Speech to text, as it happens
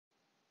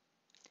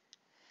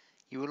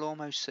You will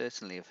almost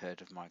certainly have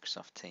heard of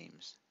Microsoft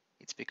Teams.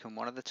 It's become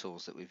one of the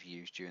tools that we've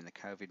used during the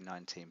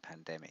COVID-19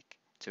 pandemic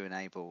to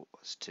enable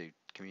us to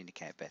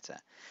communicate better,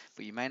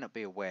 but you may not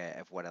be aware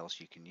of what else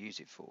you can use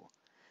it for.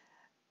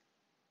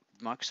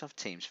 Microsoft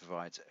Teams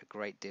provides a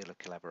great deal of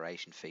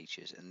collaboration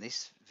features, and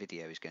this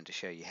video is going to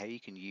show you how you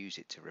can use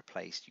it to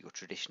replace your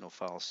traditional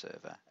file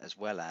server as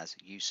well as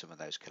use some of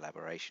those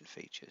collaboration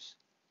features.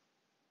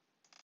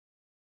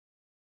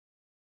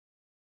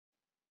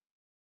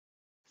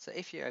 So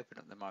if you open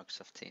up the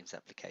Microsoft Teams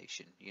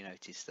application, you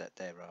notice that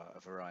there are a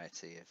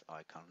variety of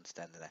icons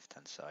down the left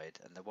hand side,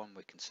 and the one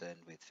we're concerned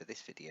with for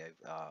this video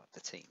are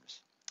the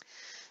teams.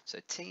 So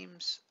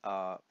teams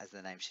are, as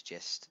the name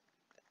suggests,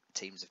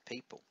 teams of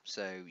people.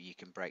 So you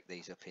can break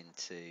these up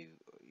into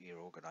your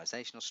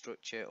organizational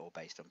structure or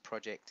based on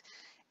project.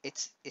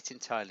 It's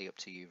entirely up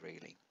to you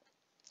really.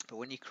 But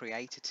when you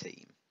create a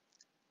team,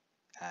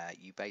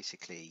 you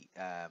basically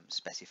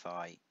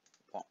specify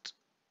what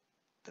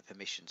the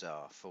permissions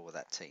are for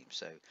that team.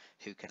 So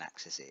who can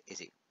access it? Is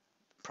it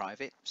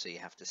private? So you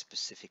have to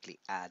specifically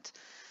add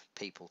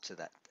people to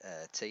that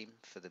team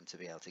for them to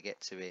be able to get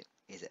to it.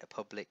 Is it a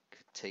public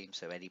team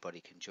so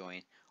anybody can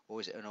join,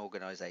 or is it an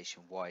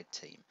organization wide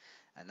team?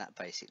 And that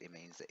basically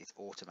means that it's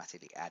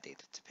automatically added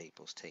to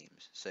people's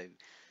teams. So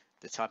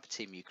the type of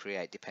team you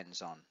create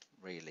depends on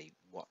really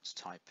what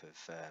type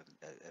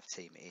of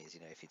team it is.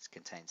 You know, if it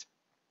contains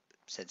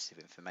sensitive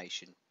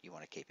information, you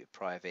want to keep it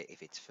private.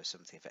 If it's for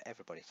something for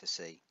everybody to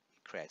see, you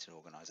create an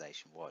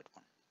organization wide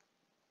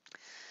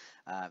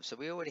one. So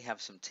we already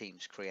have some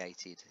teams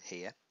created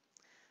here.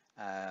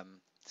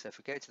 So if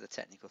we go to the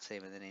technical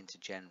team and then into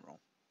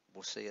general,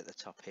 we'll see at the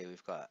top here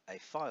we've got a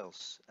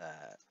files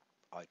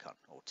icon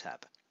or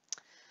tab.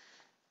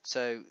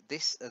 So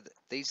these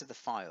are the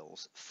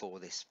files for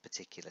this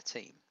particular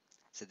team.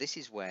 So this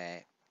is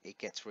where it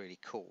gets really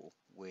cool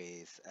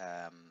with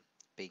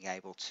being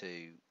able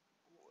to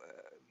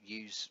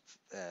use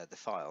the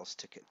files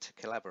to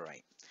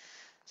collaborate.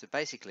 So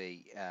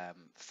basically,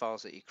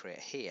 files that you create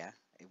here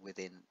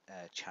within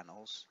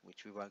channels,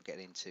 which we won't get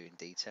into in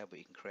detail, but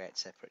you can create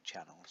separate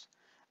channels,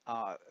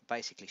 are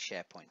basically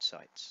SharePoint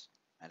sites.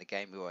 And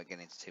again, we won't get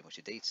into too much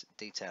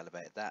detail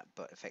about that,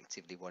 but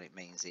effectively what it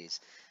means is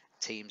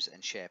Teams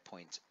and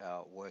SharePoint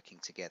are working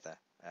together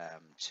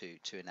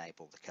to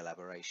enable the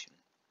collaboration.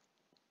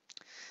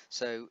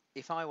 So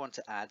if I want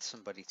to add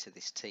somebody to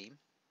this team,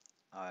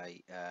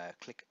 I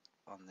click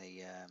on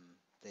the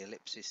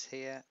ellipsis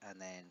here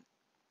and then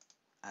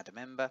add a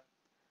member,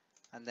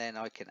 and then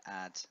I can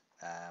add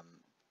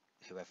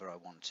whoever I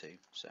want to.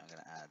 So I'm going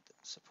to add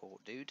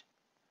support dude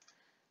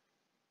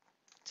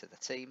to the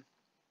team,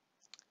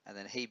 and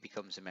then he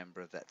becomes a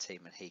member of that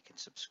team and he can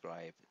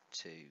subscribe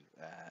to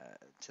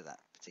that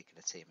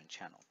particular team and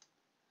channel.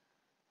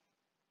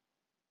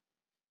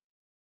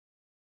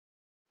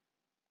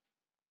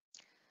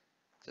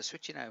 So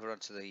switching over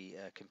onto the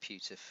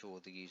computer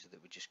for the user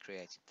that we just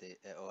created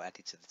or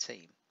added to the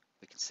team,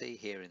 we can see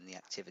here in the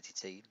activity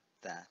team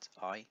that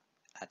I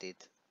added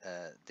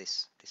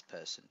this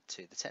person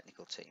to the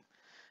technical team.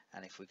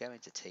 And if we go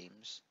into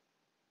Teams,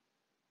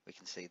 we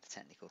can see the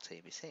technical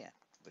team is here.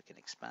 We can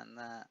expand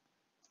that,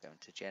 go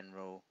into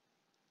General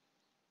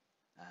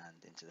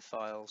and into the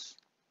files.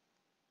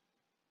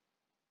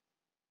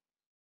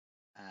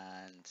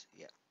 And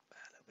yeah,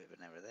 a little bit of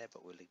an error there,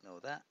 but we'll ignore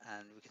that.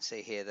 And we can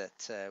see here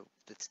that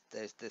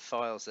there's the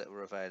files that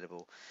were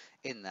available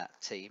in that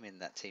team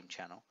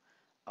channel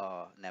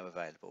are now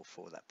available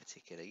for that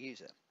particular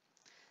user.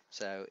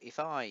 So if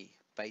I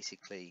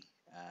basically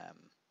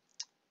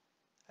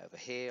over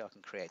here, I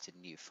can create a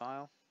new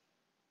file,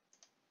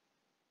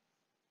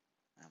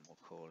 and we'll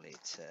call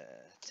it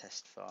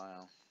test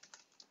file.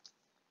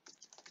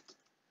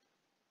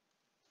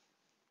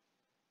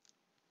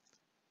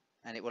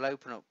 And it will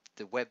open up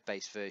the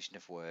web-based version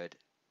of Word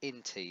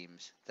in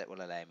Teams that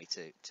will allow me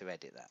to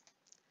edit that.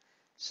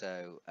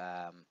 So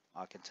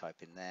I can type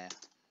in there,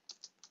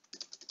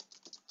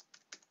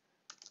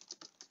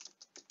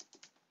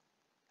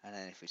 and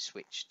then if we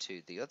switch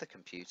to the other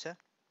computer,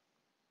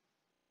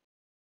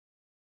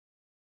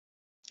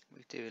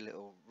 we do a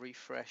little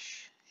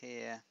refresh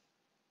here.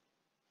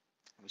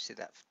 We see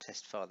that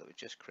test file that we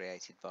just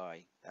created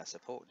by our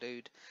support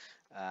dude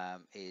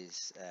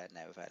is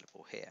now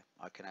available here.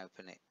 I can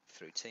open it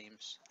through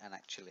Teams and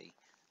actually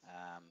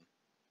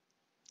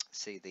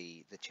see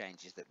the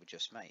changes that were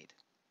just made.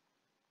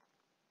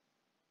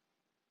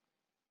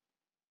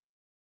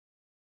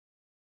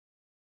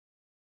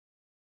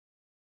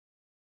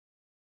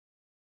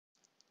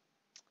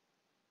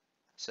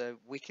 So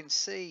we can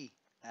see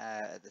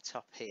at the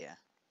top here,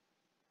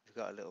 we've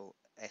got a little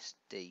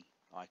SD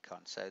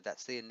icon. So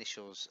that's the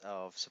initials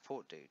of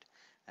support dude.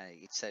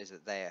 It says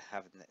that they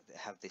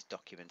have this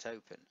document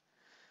open.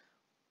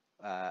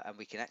 And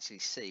we can actually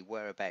see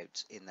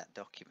whereabouts in that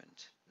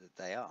document that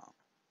they are.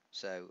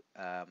 So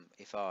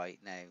if I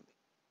now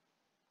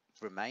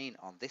remain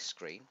on this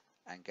screen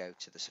and go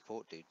to the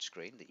support dude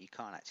screen that you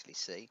can't actually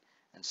see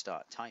and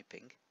start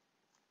typing,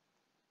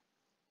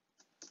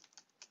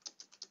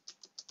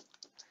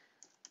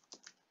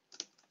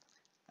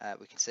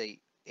 we can see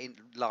in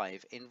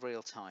live, in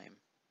real time,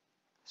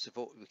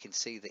 we can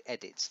see the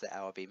edits that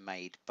are being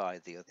made by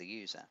the other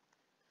user.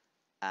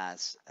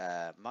 As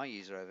my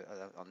user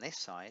over on this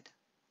side,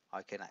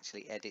 I can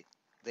actually edit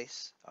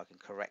this, I can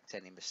correct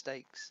any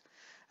mistakes,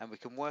 and we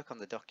can work on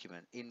the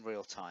document in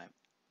real time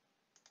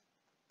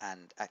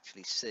and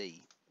actually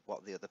see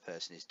what the other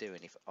person is doing.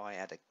 If I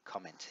add a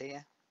comment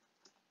here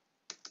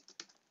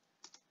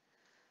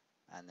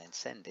and then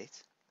send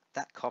it,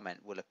 that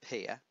comment will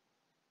appear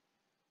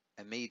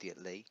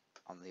immediately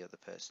on the other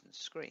person's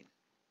screen.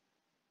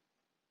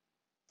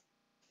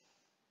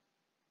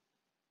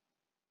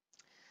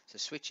 So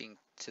switching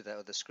to the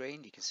other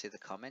screen, you can see the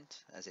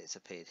comment as it's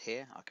appeared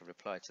here. I can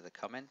reply to the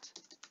comment,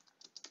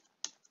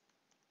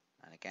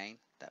 and again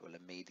that will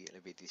immediately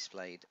be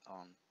displayed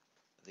on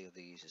the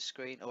other user's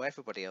screen, or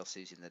everybody else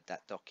using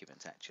that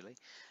document actually.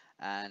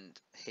 And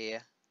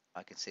here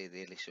I can see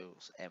the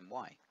initials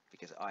MY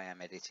because I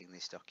am editing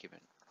this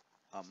document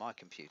on my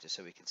computer,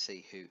 so we can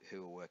see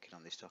who are working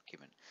on this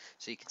document.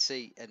 So you can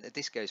see, and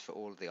this goes for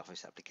all of the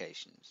Office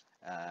applications,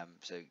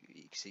 so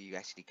you can see you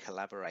actually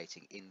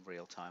collaborating in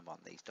real time on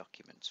these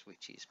documents,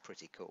 which is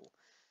pretty cool.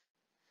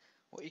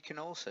 What you can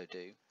also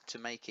do to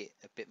make it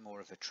a bit more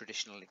of a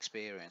traditional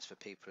experience for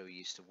people who are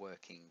used to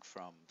working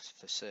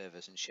for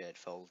servers and shared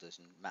folders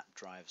and map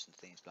drives and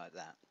things like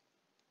that,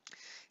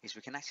 is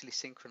we can actually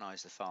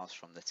synchronize the files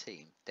from the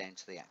team down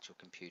to the actual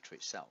computer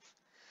itself.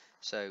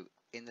 So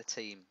in the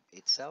team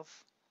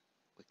itself,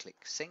 we click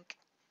sync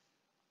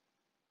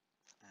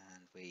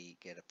and we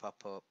get a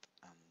pop-up,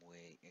 and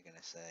we're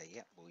going to say,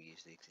 yep, we'll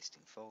use the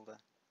existing folder.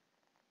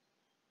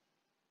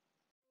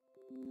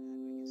 And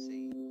we can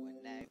see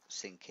we're now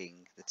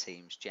syncing the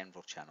team's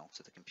general channel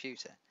to the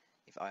computer.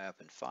 If I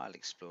open File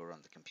Explorer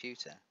on the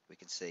computer, we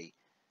can see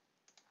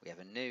we have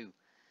a new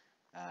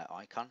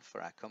icon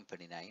for our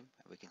company name,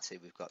 and we can see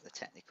we've got the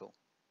technical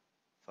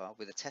file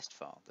with a test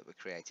file that we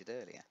created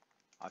earlier.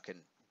 I can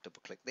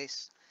double click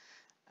this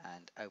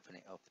and open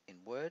it up in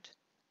Word.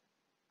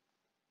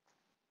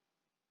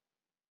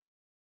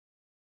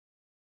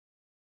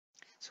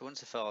 So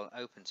once the file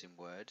opens in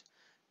Word,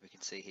 we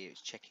can see here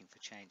it's checking for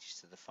changes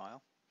to the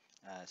file.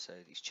 So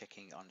it's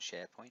checking on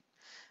SharePoint,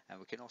 and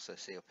we can also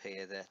see up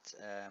here that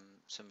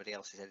somebody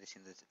else is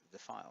editing the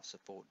file.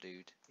 Support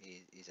Dude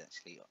is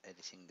actually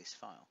editing this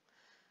file.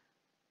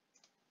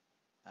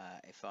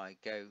 If I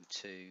go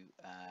to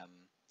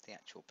the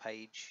actual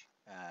page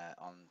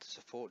on the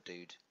Support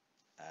Dude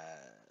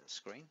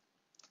screen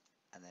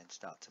and then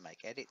start to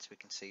make edits, we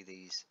can see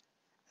these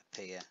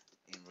appear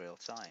in real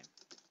time.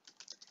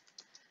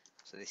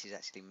 So this is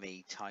actually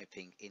me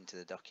typing into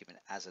the document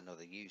as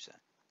another user,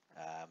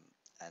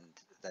 and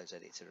those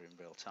edits are in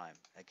real time.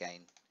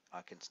 Again,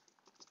 I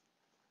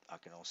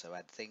can also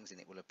add things and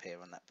it will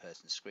appear on that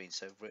person's screen.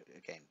 So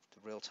again,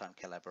 the real-time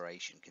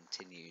collaboration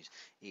continues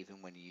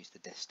even when you use the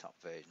desktop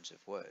versions of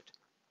Word.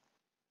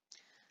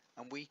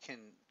 And we can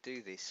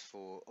do this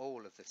for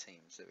all of the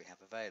teams that we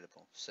have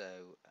available. So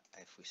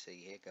if we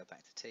see here, go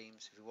back to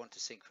Teams, if we want to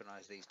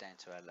synchronize these down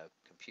to our local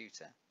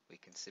computer, we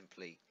can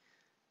simply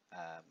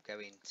go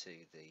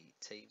into the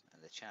team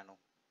and the channel,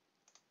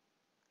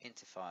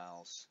 into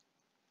Files,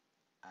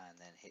 and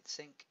then hit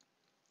Sync.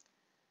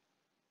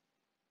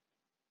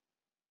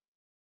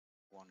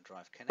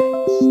 OneDrive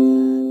connects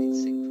and it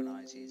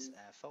synchronizes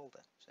our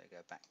folder. So go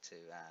back to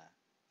our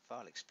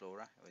File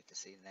Explorer, we can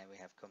see now we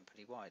have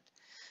company-wide.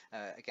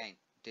 Again,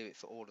 do it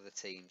for all of the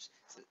teams.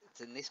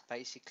 So this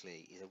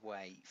basically is a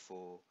way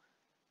for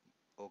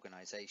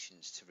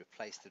organizations to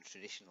replace the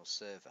traditional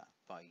server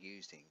by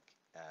using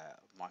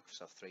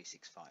Microsoft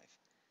 365.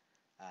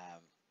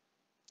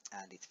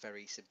 And it's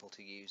very simple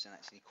to use and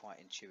actually quite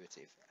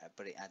intuitive,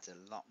 but it adds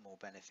a lot more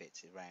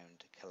benefits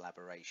around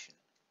collaboration.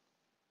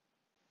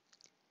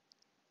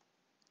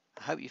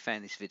 I hope you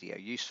found this video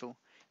useful.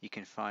 You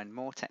can find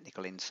more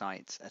technical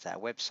insights at our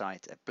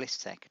website at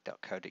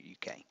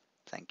blisstech.co.uk.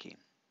 Thank you.